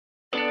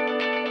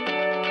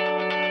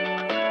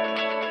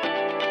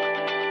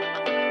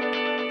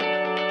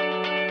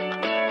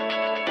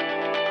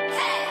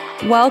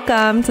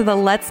Welcome to the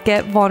Let's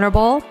Get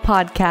Vulnerable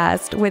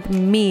podcast with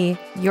me,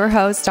 your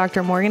host,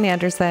 Dr. Morgan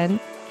Anderson,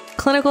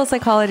 clinical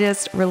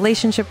psychologist,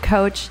 relationship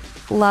coach,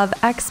 love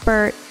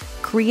expert,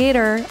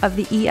 creator of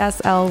the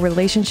ESL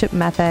relationship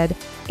method,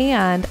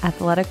 and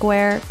athletic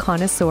wear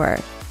connoisseur.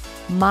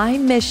 My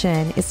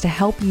mission is to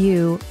help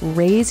you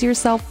raise your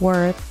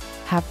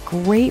self-worth, have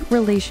great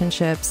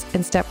relationships,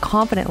 and step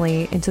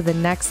confidently into the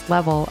next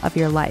level of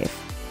your life.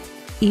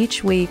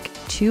 Each week,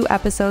 2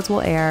 episodes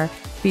will air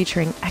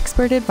featuring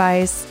expert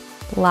advice,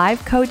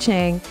 live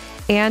coaching,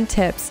 and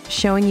tips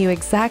showing you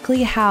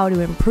exactly how to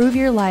improve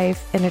your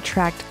life and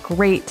attract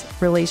great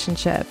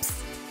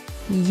relationships.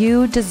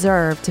 You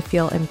deserve to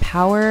feel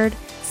empowered,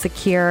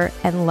 secure,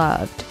 and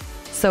loved.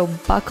 So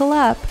buckle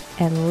up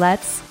and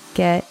let's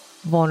get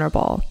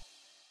vulnerable.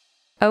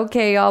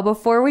 Okay, y'all,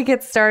 before we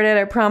get started,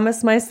 I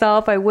promised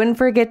myself I wouldn't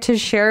forget to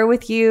share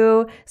with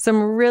you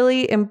some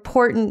really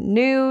important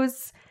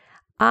news.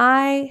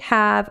 I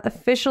have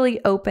officially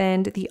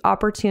opened the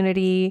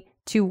opportunity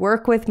to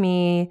work with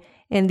me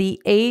in the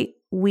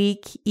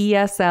 8-week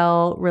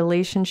ESL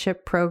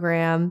relationship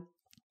program.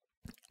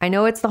 I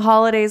know it's the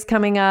holidays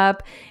coming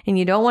up and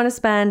you don't want to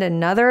spend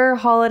another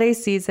holiday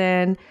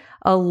season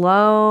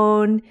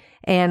alone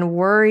and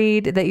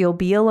worried that you'll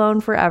be alone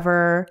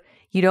forever.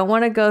 You don't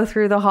want to go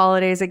through the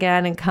holidays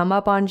again and come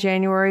up on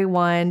January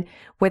 1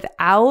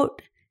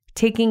 without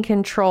taking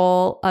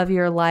control of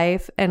your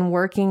life and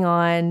working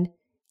on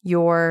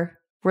your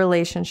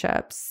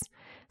relationships.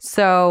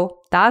 So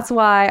that's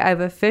why I've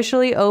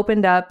officially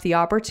opened up the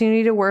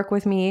opportunity to work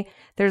with me.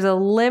 There's a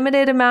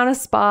limited amount of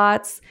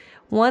spots.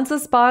 Once the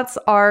spots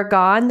are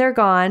gone, they're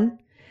gone.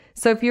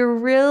 So if you're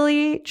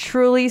really,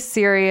 truly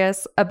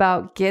serious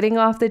about getting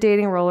off the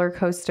dating roller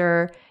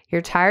coaster,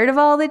 you're tired of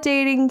all the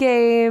dating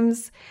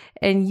games,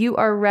 and you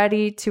are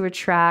ready to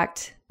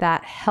attract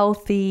that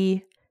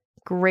healthy,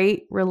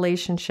 great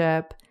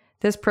relationship,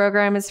 this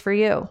program is for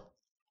you.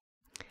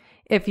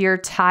 If you're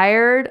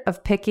tired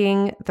of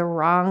picking the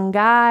wrong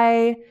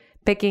guy,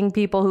 picking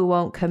people who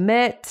won't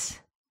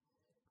commit,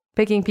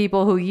 picking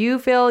people who you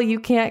feel you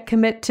can't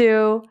commit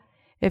to,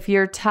 if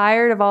you're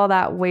tired of all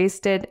that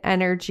wasted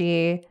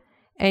energy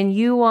and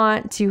you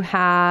want to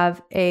have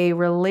a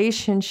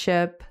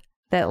relationship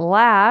that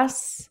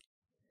lasts,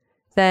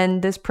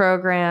 then this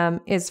program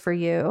is for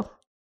you.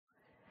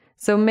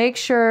 So make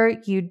sure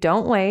you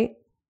don't wait.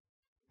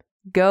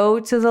 Go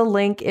to the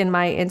link in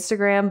my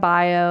Instagram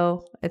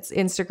bio. It's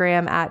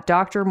Instagram at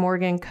Dr.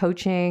 Morgan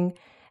Coaching,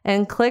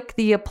 and click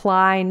the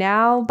Apply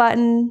Now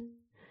button.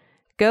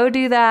 Go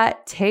do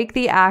that. Take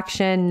the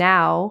action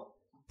now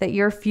that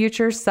your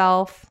future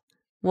self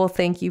will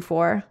thank you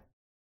for.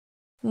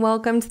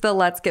 Welcome to the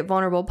Let's Get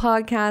Vulnerable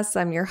podcast.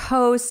 I'm your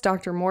host,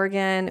 Dr.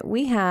 Morgan.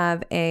 We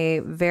have a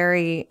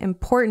very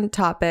important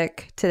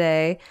topic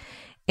today,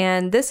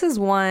 and this is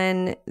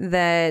one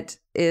that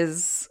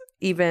is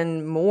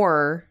even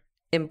more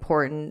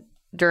important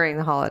during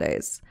the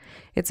holidays.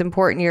 It's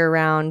important year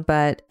round,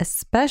 but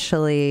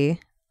especially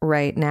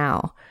right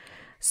now.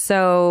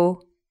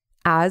 So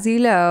as you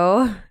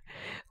know,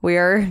 we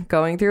are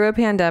going through a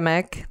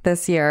pandemic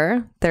this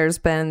year. There's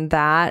been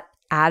that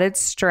added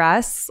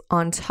stress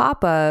on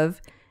top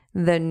of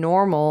the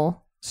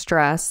normal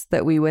stress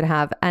that we would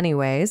have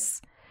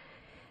anyways.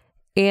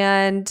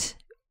 And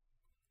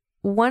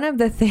one of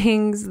the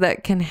things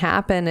that can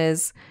happen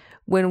is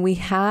when we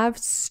have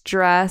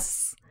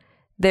stress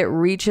that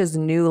reaches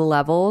new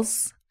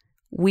levels,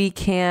 we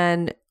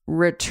can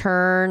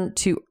return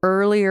to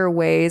earlier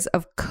ways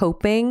of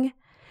coping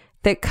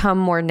that come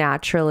more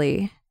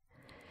naturally.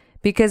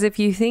 Because if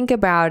you think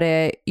about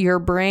it, your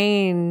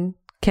brain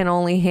can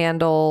only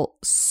handle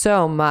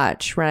so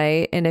much,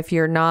 right? And if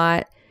you're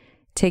not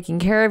taking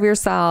care of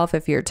yourself,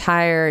 if you're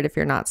tired, if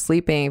you're not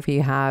sleeping, if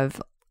you have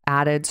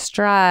added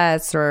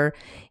stress or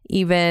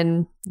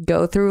even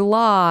go through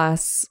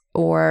loss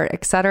or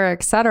et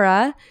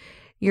cetera,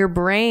 your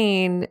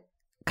brain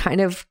kind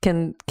of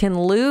can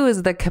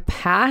lose the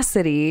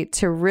capacity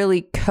to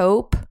really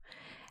cope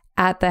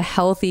at the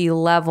healthy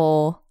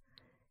level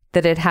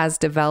that it has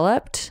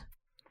developed.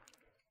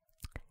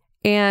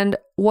 And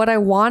what I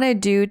want to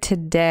do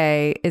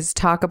today is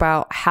talk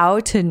about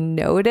how to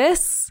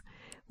notice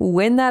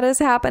when that is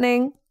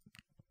happening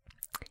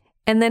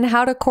and then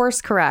how to course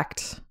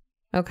correct.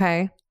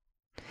 Okay.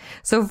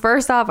 So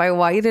first off, I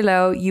want you to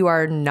know you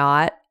are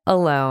not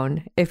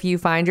alone. If you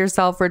find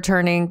yourself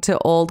returning to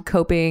old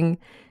coping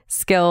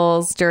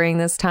skills during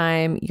this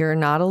time, you're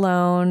not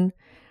alone,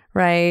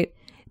 right?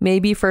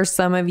 Maybe for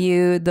some of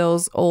you,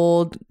 those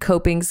old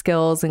coping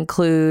skills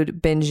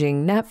include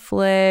binging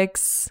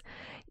Netflix,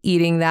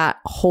 eating that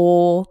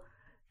whole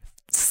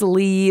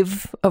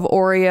sleeve of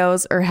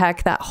Oreos, or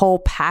heck, that whole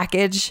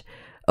package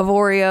of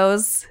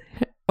Oreos,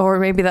 or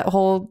maybe that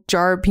whole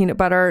jar of peanut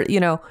butter. You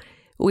know,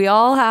 we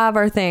all have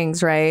our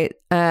things, right?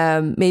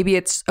 Maybe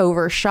it's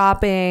over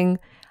shopping.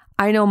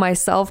 I know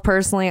myself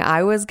personally,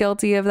 I was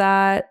guilty of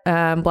that.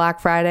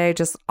 Black Friday,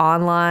 just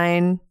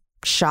online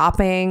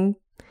shopping.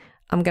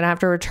 I'm going to have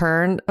to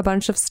return a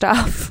bunch of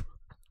stuff.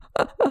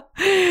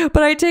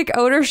 But I take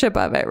ownership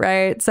of it,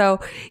 right? So,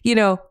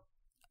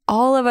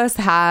 all of us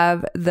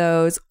have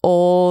those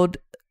old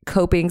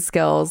coping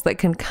skills that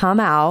can come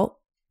out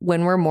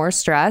when we're more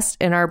stressed,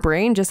 and our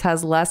brain just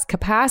has less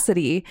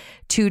capacity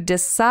to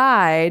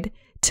decide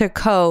to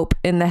cope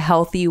in the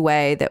healthy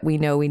way that we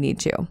know we need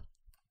to.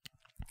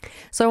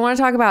 So I want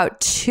to talk about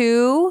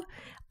 2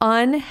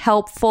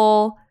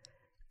 unhelpful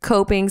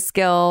coping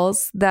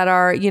skills that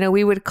are,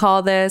 we would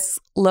call this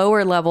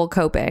lower level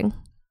coping.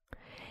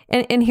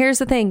 And here's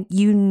the thing,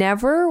 you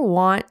never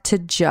want to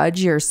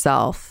judge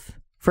yourself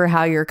for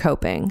how you're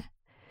coping.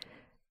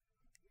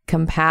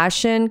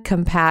 Compassion,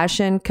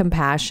 compassion,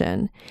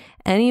 compassion.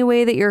 Any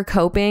way that you're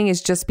coping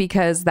is just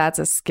because that's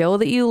a skill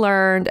that you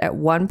learned at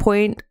one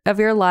point of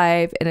your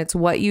life, and it's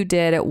what you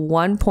did at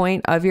one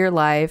point of your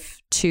life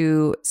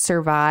to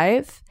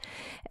survive.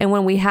 And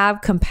when we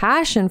have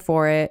compassion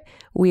for it,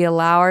 we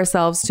allow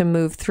ourselves to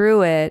move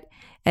through it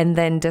and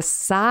then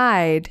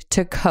decide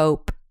to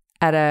cope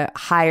at a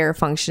higher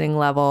functioning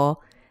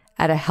level,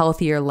 at a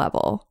healthier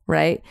level,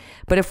 right?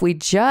 But if we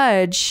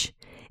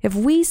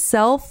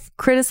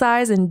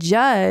self-criticize and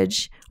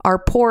judge our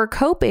poor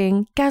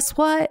coping, guess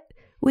what?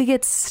 We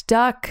get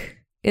stuck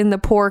in the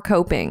poor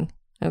coping,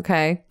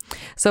 okay?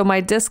 So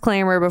my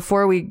disclaimer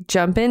before we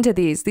jump into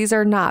these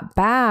are not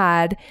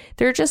bad.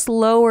 They're just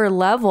lower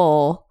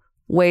level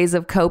ways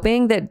of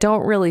coping that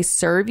don't really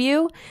serve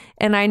you.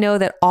 And I know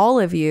that all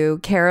of you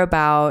care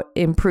about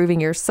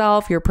improving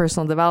yourself, your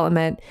personal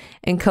development,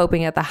 and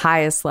coping at the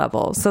highest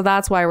level. So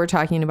that's why we're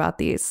talking about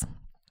these.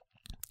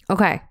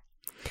 Okay.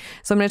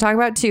 So I'm going to talk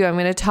about 2. I'm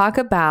going to talk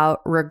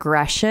about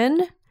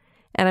regression,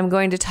 and I'm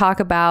going to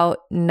talk about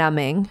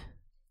numbing.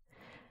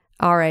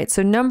 All right.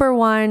 So number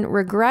 1,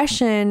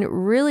 regression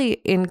really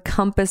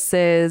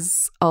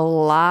encompasses a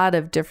lot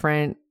of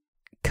different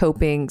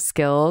coping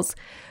skills.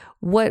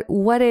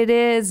 What it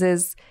is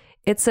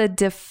it's a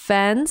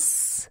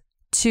defense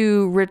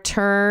to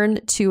return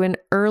to an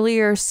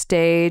earlier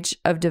stage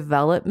of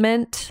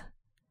development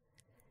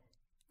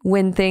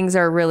when things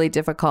are really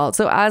difficult.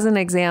 So as an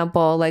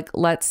example, like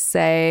let's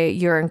say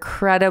you're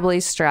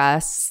incredibly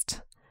stressed,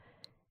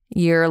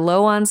 you're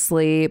low on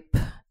sleep,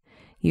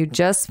 you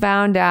just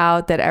found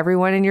out that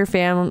everyone in your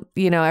family,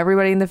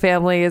 everybody in the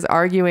family is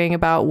arguing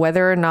about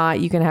whether or not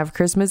you can have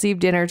Christmas Eve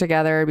dinner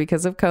together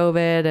because of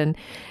COVID. And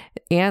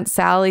Aunt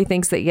Sally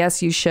thinks that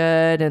yes, you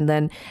should. And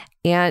then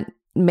Aunt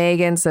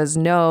Megan says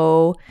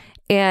no.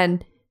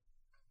 And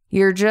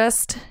you're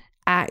just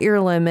at your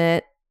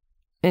limit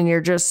and you're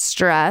just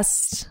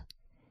stressed.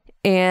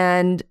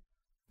 And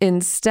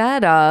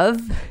instead of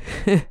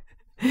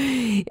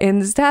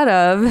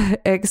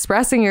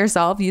expressing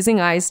yourself using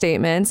I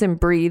statements and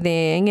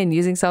breathing and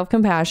using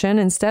self-compassion,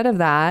 instead of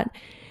that,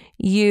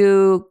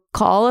 you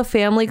call a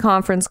family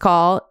conference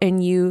call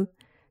and you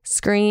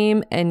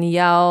scream and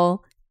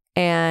yell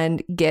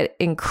and get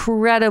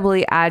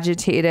incredibly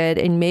agitated.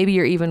 And maybe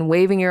you're even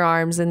waving your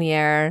arms in the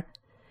air.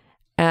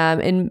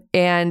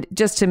 And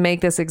just to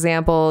make this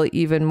example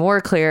even more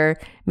clear,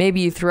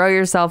 maybe you throw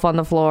yourself on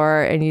the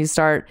floor and you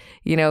start,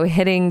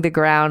 hitting the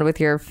ground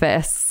with your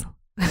fists.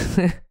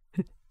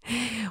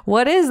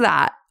 What is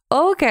that?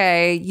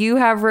 Okay, you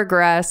have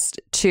regressed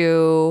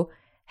to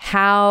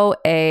how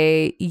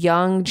a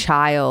young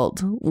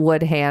child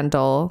would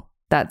handle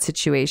that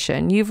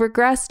situation. You've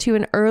regressed to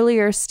an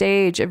earlier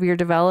stage of your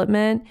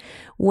development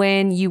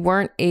when you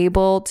weren't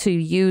able to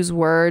use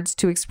words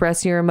to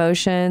express your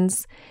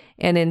emotions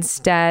and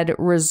instead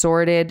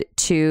resorted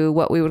to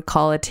what we would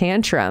call a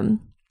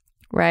tantrum,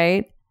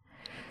 right?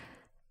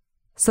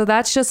 So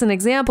that's just an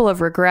example of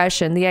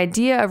regression. The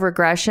idea of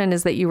regression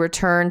is that you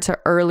return to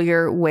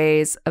earlier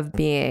ways of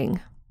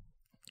being.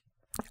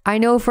 I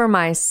know for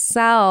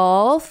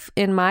myself,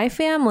 in my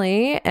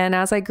family, and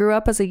as I grew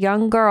up as a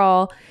young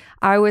girl,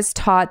 I was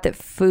taught that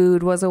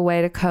food was a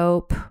way to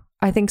cope.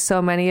 I think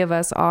so many of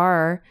us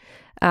are.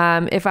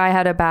 If I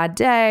had a bad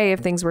day,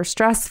 if things were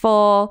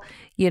stressful,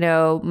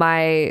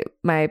 my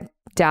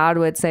dad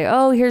would say,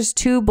 "Oh, here's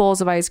 2 bowls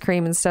of ice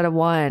cream instead of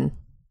 1."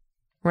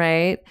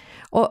 Right?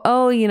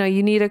 Oh,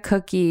 you need a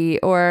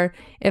cookie. Or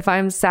if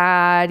I'm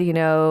sad,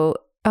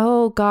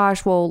 oh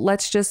gosh, well,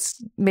 let's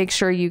just make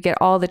sure you get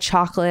all the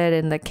chocolate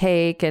and the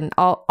cake and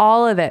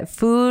all of it.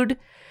 Food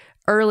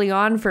early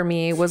on for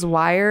me was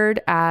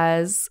wired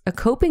as a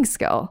coping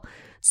skill.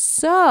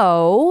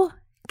 So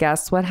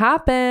guess what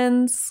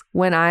happens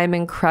when I'm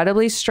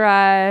incredibly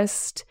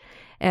stressed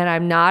and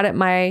I'm not at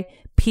my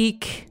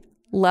peak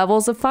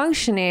levels of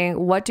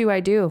functioning? What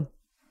do?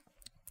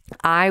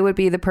 I would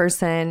be the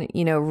person,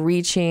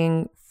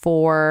 reaching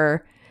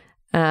for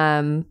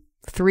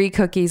 3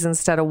 cookies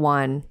instead of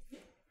 1.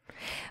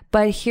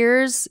 But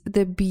here's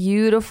the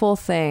beautiful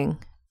thing.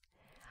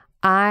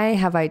 I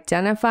have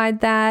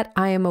identified that.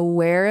 I am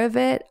aware of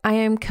it. I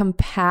am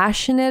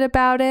compassionate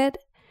about it.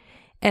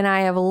 And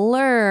I have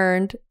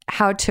learned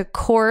how to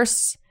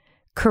course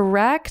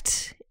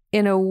correct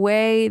in a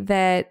way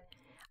that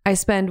I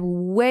spend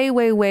way,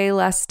 way, way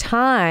less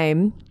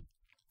time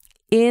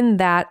in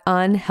that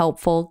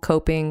unhelpful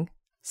coping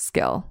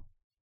skill.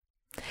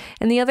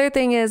 And the other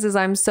thing is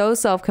I'm so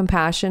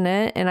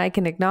self-compassionate and I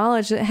can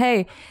acknowledge that,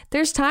 hey,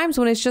 there's times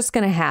when it's just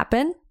going to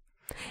happen.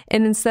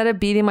 And instead of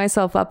beating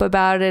myself up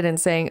about it and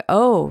saying,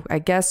 oh, I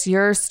guess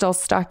you're still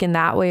stuck in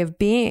that way of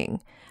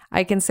being,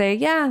 I can say,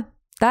 yeah,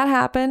 that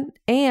happened.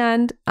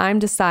 And I'm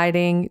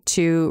deciding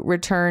to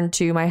return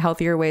to my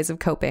healthier ways of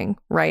coping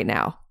right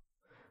now.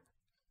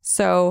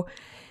 So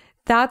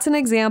that's an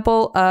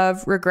example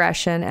of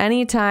regression.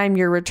 Anytime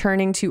you're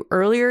returning to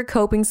earlier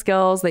coping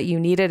skills that you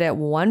needed at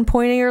one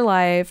point in your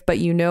life, but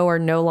you know are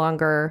no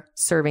longer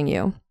serving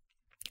you.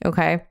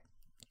 Okay.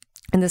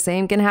 And the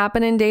same can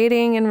happen in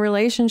dating and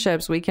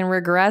relationships. We can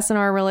regress in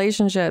our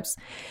relationships.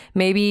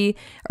 Maybe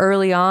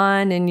early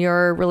on in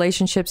your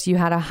relationships, you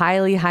had a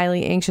highly,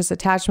 highly anxious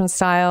attachment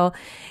style.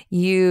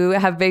 You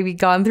have maybe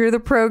gone through the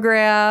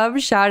program.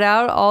 Shout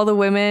out all the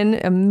women,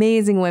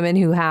 amazing women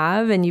who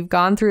have, and you've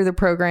gone through the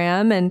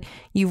program and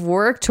you've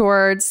worked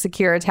towards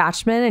secure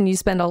attachment and you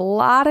spend a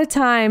lot of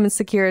time in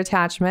secure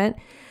attachment.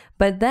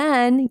 But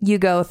then you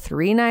go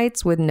 3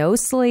 nights with no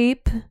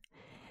sleep.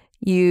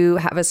 You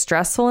have a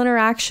stressful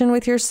interaction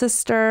with your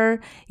sister,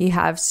 you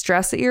have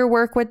stress at your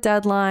work with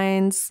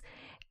deadlines,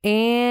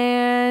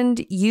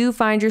 and you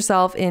find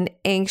yourself in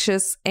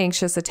anxious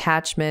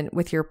attachment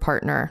with your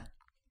partner.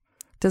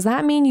 Does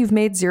that mean you've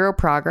made zero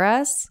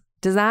progress?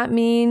 Does that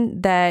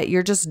mean that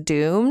you're just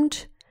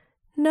doomed?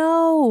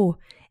 No,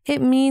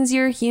 it means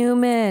you're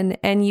human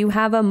and you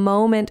have a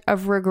moment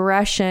of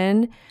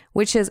regression,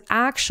 which is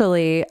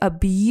actually a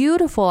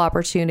beautiful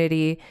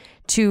opportunity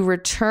to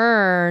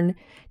return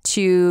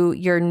to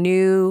your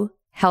new,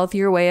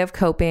 healthier way of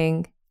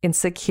coping in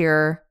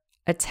secure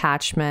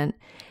attachment.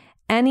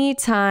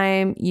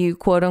 Anytime you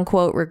quote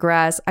unquote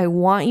regress, I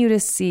want you to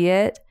see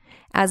it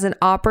as an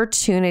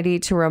opportunity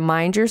to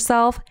remind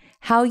yourself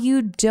how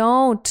you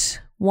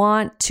don't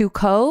want to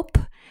cope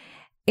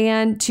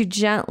and to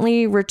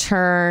gently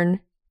return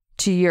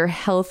to your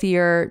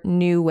healthier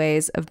new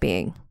ways of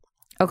being.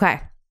 Okay.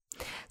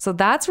 So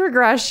that's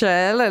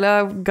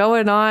regression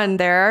going on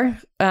there,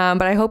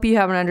 but I hope you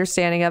have an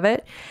understanding of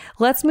it.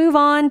 Let's move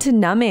on to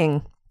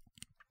numbing.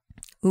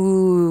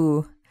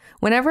 Ooh,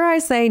 whenever I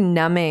say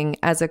numbing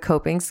as a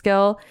coping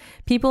skill,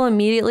 people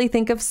immediately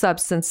think of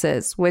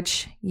substances,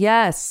 which,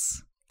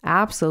 yes,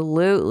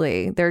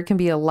 absolutely. There can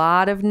be a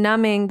lot of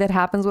numbing that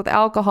happens with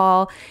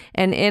alcohol,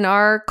 and in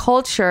our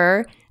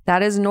culture,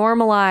 that is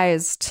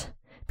normalized.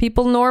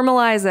 People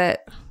normalize it.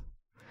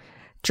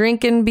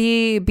 Drink and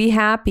be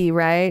happy,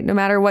 right? No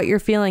matter what you're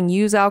feeling,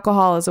 use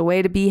alcohol as a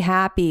way to be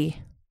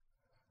happy.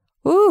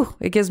 Ooh,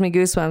 it gives me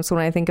goosebumps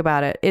when I think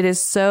about it. It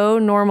is so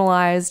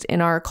normalized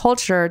in our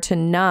culture to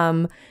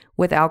numb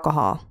with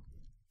alcohol.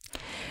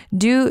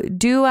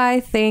 Do I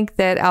think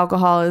that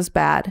alcohol is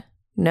bad?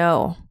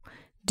 No.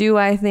 Do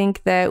I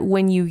think that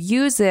when you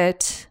use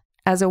it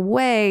as a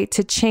way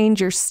to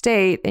change your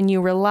state and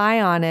you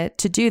rely on it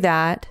to do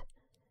that,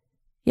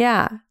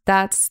 yeah,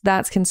 that's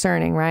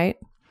concerning, right?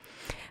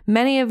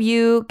 Many of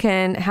you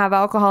can have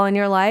alcohol in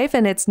your life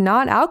and it's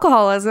not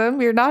alcoholism.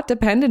 You're not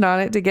dependent on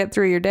it to get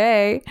through your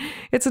day.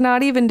 It's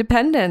not even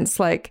dependence.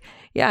 Like,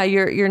 yeah,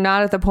 you're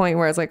not at the point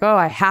where it's like, oh,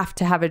 I have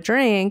to have a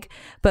drink.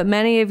 But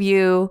many of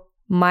you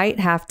might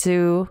have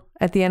to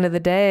at the end of the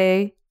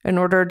day in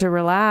order to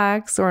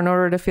relax or in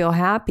order to feel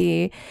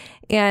happy.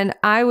 And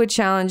I would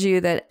challenge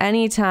you that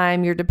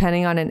anytime you're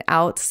depending on an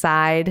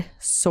outside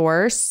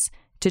source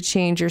to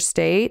change your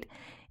state,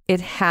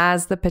 it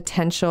has the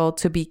potential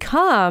to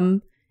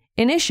become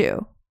an issue,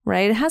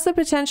 right? It has the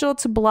potential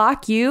to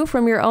block you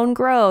from your own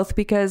growth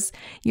because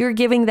you're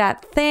giving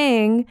that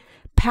thing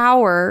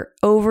power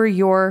over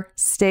your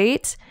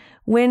state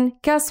when,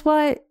 guess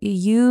what?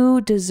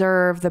 You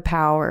deserve the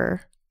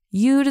power.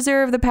 You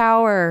deserve the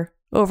power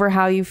over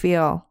how you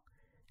feel.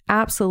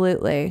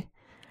 Absolutely.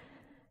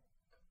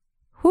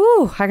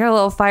 Whew, I got a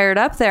little fired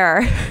up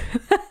there.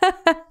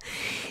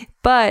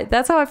 But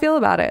that's how I feel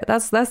about it.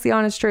 That's the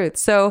honest truth.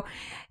 So,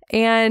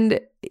 and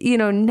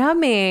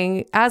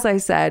numbing, as I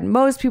said,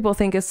 most people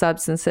think of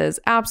substances.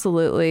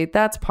 Absolutely.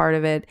 That's part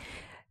of it.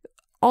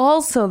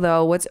 Also,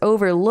 though, what's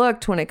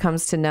overlooked when it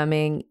comes to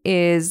numbing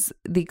is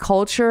the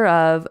culture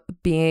of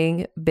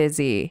being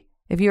busy.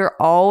 If you're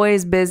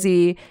always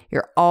busy,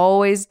 you're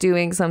always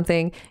doing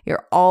something,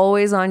 you're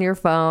always on your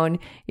phone,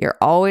 you're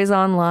always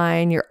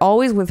online, you're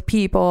always with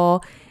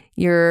people,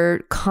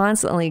 you're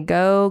constantly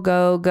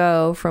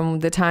go from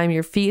the time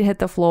your feet hit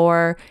the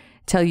floor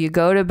till you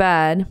go to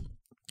bed,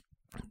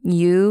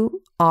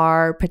 you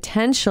are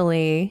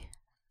potentially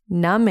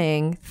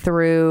numbing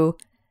through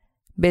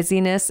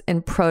busyness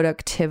and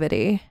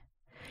productivity.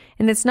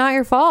 And it's not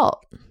your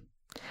fault.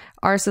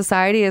 Our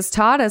society has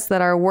taught us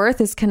that our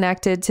worth is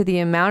connected to the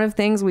amount of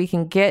things we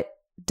can get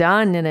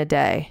done in a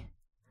day.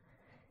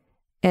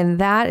 And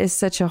that is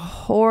such a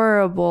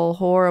horrible,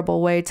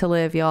 horrible way to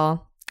live,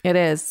 y'all. It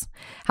is.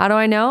 How do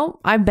I know?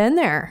 I've been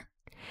there.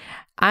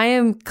 I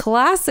am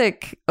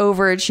classic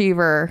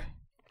overachiever.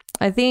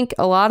 I think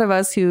a lot of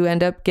us who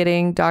end up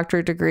getting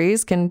doctorate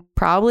degrees can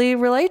probably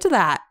relate to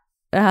that.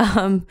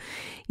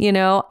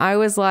 I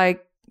was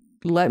like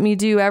let me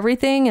do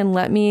everything and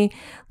let me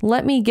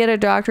get a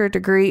doctorate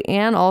degree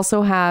and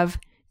also have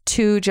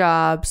 2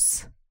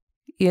 jobs,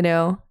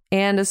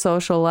 and a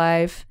social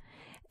life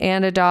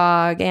and a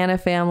dog and a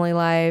family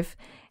life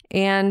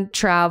and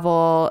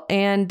travel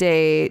and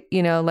date,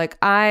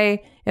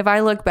 if I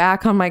look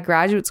back on my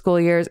graduate school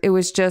years, it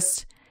was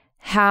just,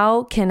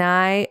 how can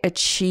I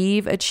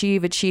achieve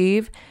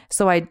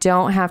so I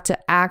don't have to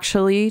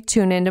actually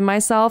tune into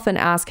myself and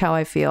ask how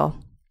I feel?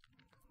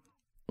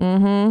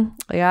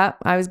 Yeah,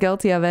 I was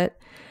guilty of it.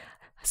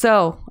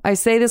 So I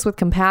say this with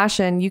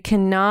compassion. You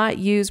cannot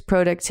use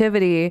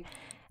productivity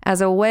as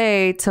a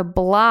way to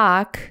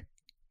block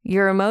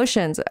your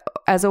emotions,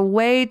 as a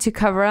way to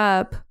cover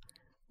up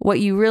what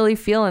you really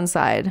feel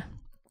inside,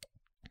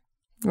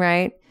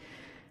 right?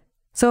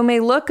 So it may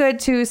look good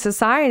to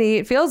society.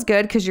 It feels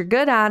good because you're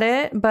good at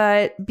it,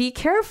 but be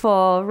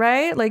careful,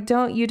 right?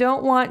 You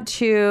don't want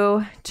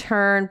to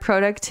turn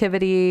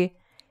productivity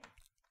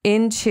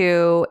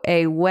into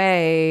a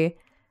way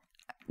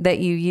that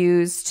you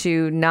use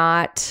to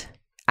not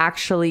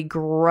actually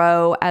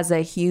grow as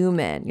a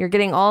human. You're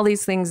getting all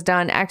these things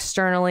done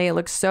externally. It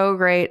looks so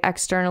great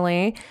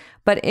externally,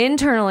 but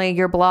internally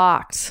you're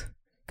blocked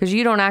because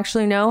you don't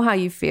actually know how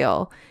you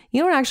feel.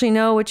 You don't actually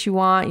know what you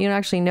want. You don't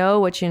actually know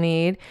what you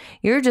need.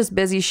 You're just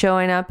busy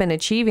showing up and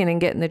achieving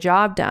and getting the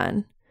job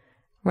done,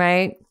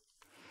 right?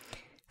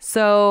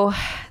 So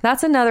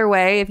that's another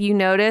way. If you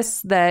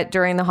notice that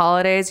during the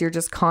holidays, you're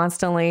just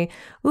constantly,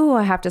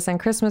 I have to send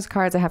Christmas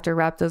cards. I have to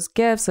wrap those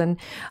gifts. And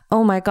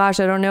oh my gosh,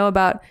 I don't know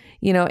about,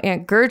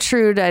 Aunt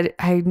Gertrude.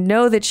 I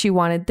know that she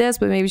wanted this,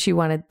 but maybe she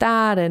wanted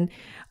that. And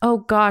oh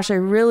gosh, I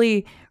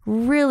really,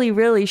 really,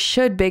 really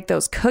should bake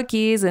those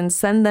cookies and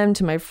send them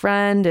to my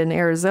friend in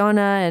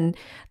Arizona and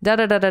da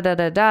da da da da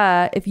da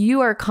da. If you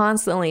are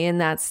constantly in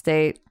that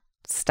state,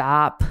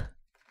 stop.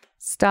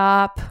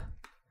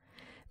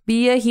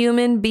 Be a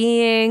human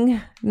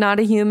being, not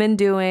a human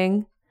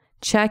doing.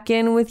 Check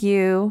in with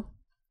you,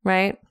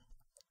 right?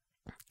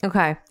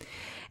 Okay.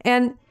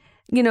 And,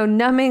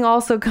 numbing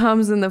also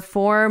comes in the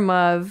form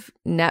of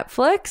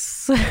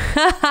Netflix,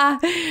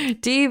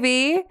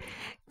 TV,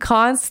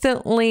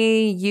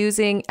 constantly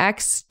using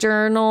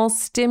external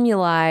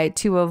stimuli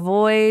to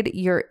avoid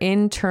your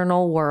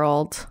internal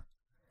world,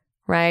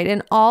 right?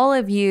 And all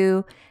of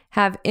you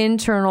have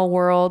internal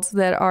worlds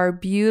that are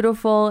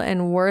beautiful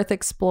and worth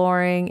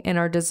exploring and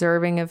are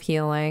deserving of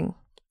healing.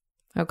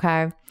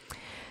 Okay.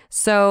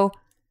 So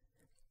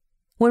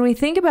when we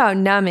think about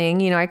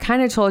numbing, I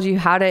kind of told you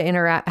how to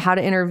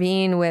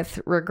intervene with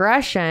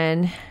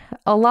regression.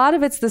 A lot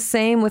of it's the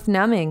same with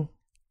numbing.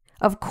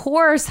 Of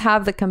course,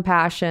 have the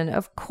compassion.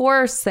 Of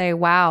course, say,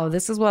 wow,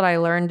 this is what I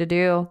learned to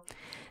do.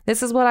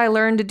 This is what I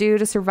learned to do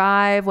to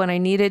survive when I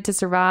needed to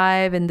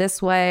survive in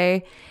this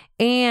way.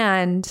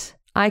 And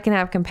I can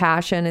have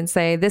compassion and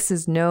say, this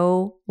is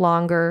no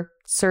longer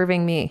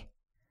serving me.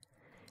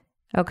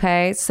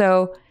 Okay,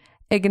 so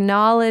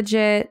acknowledge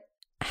it,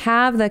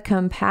 have the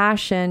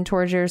compassion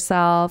towards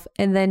yourself,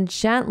 and then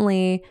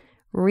gently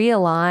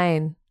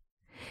realign.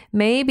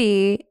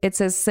 Maybe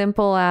it's as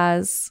simple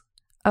as,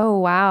 oh,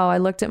 wow, I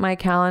looked at my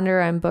calendar.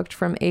 I'm booked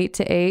from 8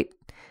 to 8,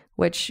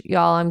 which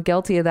y'all, I'm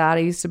guilty of that.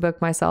 I used to book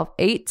myself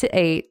 8 to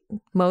 8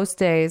 most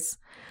days.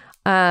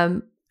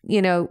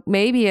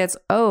 Maybe it's,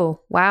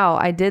 oh, wow,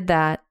 I did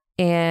that.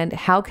 And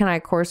how can I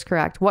course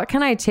correct? What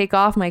can I take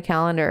off my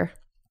calendar?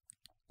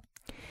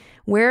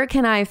 Where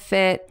can I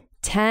fit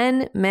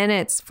 10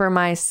 minutes for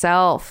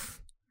myself?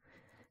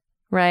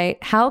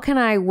 Right? How can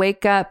I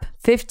wake up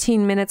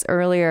 15 minutes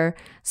earlier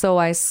so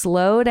I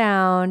slow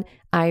down,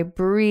 I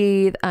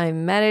breathe, I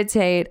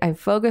meditate, I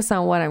focus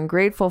on what I'm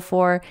grateful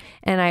for,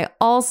 and I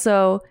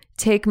also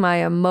take my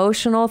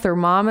emotional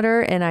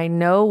thermometer and I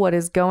know what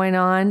is going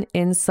on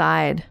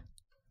inside?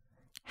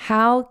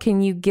 How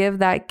can you give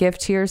that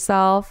gift to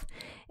yourself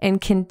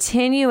and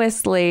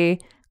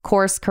continuously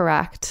course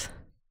correct?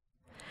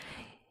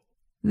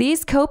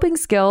 These coping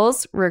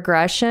skills,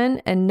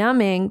 regression and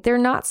numbing, they're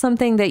not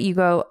something that you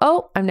go,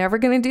 oh, I'm never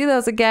going to do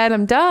those again.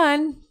 I'm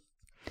done.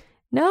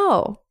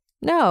 No.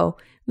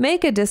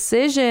 Make a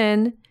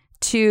decision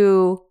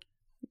to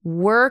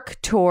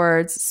work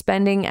towards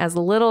spending as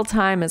little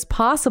time as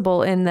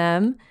possible in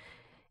them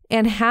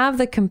and have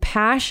the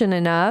compassion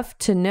enough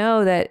to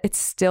know that it's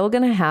still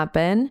going to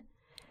happen,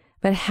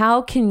 but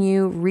how can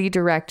you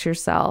redirect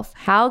yourself?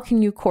 How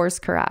can you course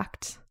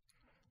correct?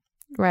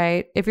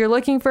 Right? If you're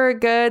looking for a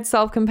good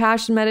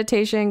self-compassion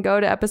meditation, go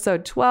to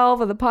episode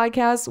 12 of the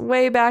podcast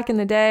way back in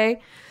the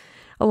day.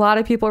 A lot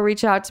of people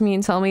reach out to me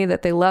and tell me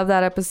that they love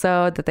that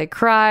episode, that they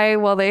cry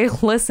while they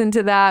listen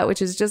to that,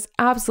 which is just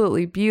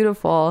absolutely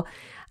beautiful.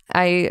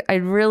 I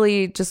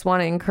really just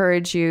want to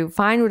encourage you,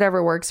 find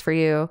whatever works for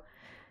you.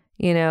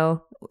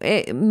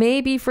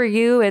 Maybe for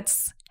you,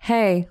 it's,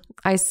 hey,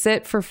 I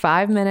sit for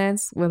 5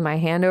 minutes with my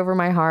hand over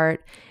my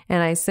heart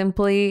and I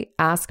simply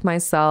ask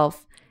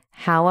myself,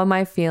 how am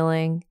I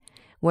feeling?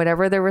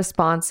 Whatever the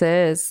response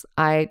is,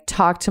 I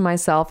talk to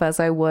myself as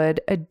I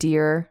would a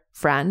dear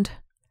friend.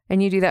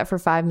 And you do that for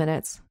 5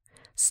 minutes.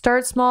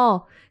 Start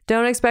small.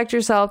 Don't expect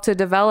yourself to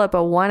develop a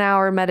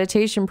 1-hour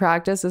meditation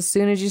practice as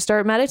soon as you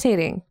start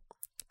meditating.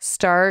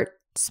 Start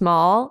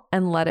small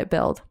and let it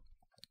build.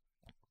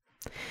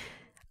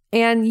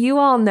 And you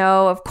all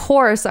know, of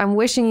course, I'm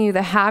wishing you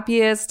the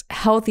happiest,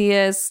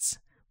 healthiest,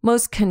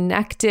 most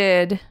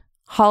connected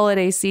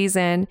holiday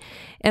season.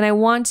 And I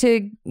want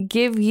to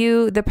give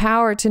you the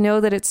power to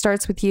know that it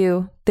starts with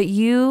you, that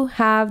you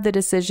have the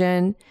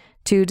decision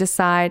to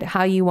decide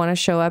how you want to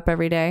show up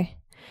every day.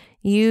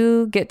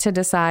 You get to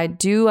decide,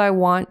 do I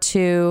want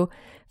to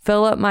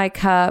fill up my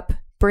cup,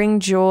 bring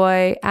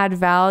joy, add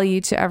value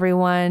to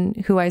everyone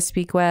who I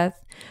speak with?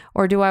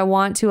 Or do I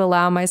want to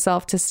allow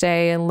myself to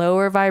stay in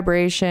lower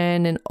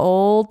vibration and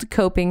old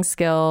coping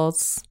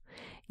skills?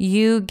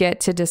 You get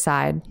to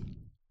decide,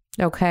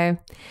 okay?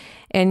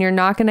 And you're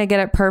not going to get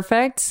it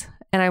perfect.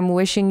 And I'm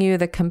wishing you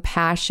the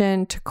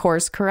compassion to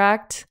course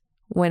correct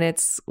when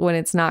it's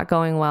not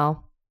going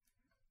well.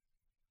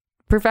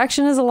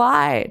 Perfection is a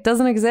lie. It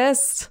doesn't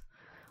exist.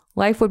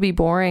 Life would be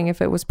boring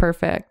if it was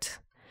perfect.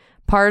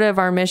 Part of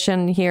our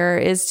mission here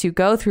is to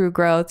go through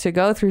growth, to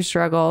go through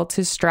struggle,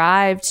 to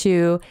strive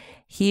to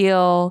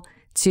heal,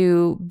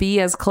 to be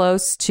as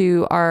close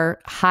to our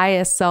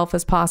highest self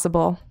as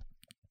possible.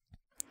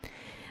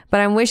 But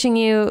I'm wishing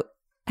you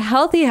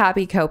healthy,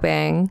 happy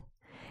coping.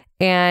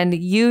 And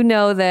you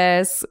know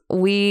this,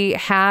 we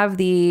have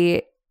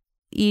the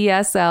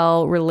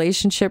ESL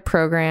relationship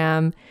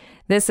program.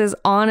 This is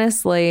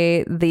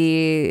honestly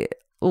the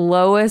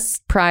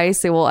lowest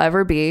price it will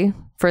ever be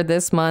for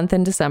this month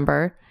in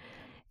December.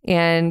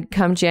 And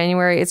come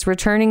January, it's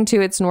returning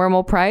to its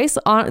normal price.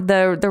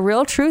 The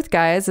real truth,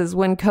 guys, is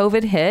when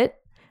COVID hit,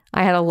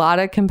 I had a lot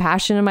of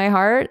compassion in my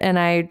heart and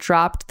I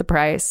dropped the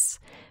price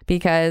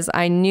because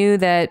I knew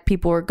that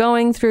people were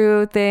going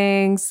through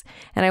things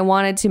and I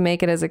wanted to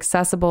make it as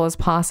accessible as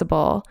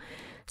possible.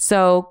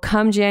 So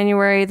come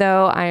January,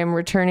 though, I am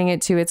returning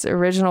it to its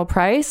original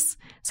price.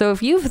 So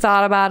if you've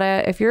thought about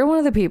it, if you're one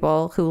of the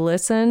people who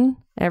listen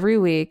every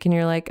week and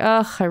you're like,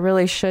 ugh, I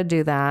really should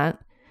do that.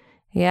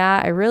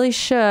 Yeah, I really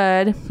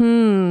should.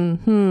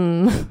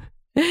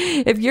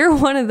 If you're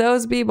one of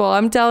those people,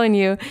 I'm telling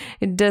you,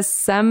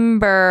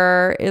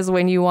 December is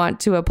when you want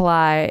to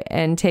apply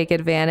and take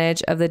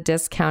advantage of the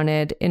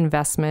discounted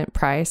investment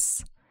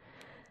price.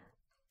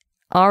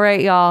 All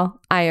right, y'all.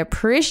 I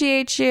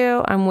appreciate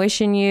you. I'm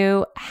wishing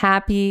you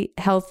happy,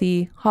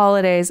 healthy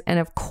holidays. And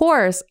of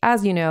course,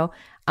 as you know,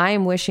 I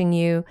am wishing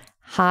you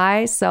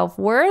high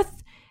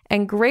self-worth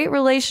and great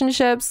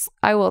relationships.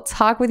 I will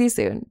talk with you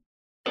soon.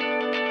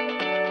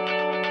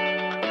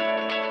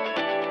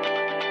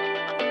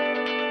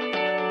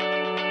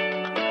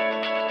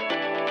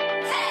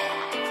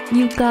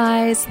 You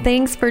guys,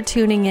 thanks for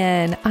tuning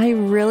in. I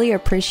really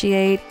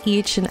appreciate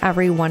each and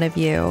every one of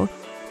you.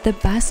 The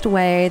best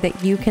way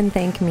that you can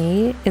thank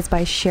me is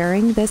by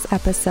sharing this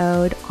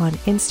episode on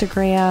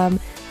Instagram,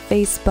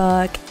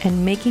 Facebook,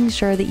 and making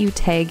sure that you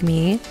tag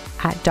me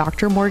at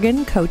Dr.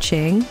 Morgan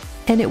Coaching.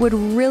 And it would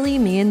really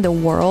mean the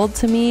world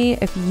to me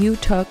if you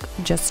took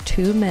just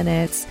 2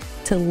 minutes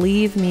to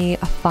leave me a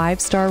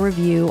 5-star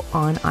review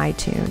on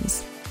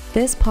iTunes.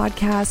 This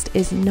podcast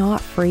is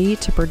not free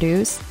to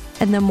produce.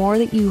 And the more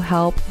that you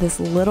help this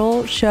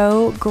little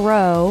show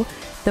grow,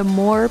 the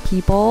more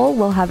people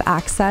will have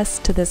access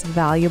to this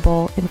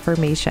valuable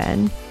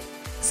information.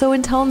 So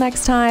until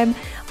next time,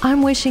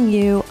 I'm wishing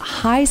you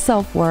high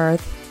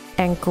self-worth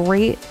and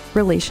great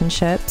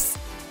relationships.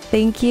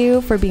 Thank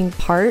you for being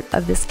part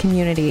of this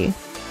community.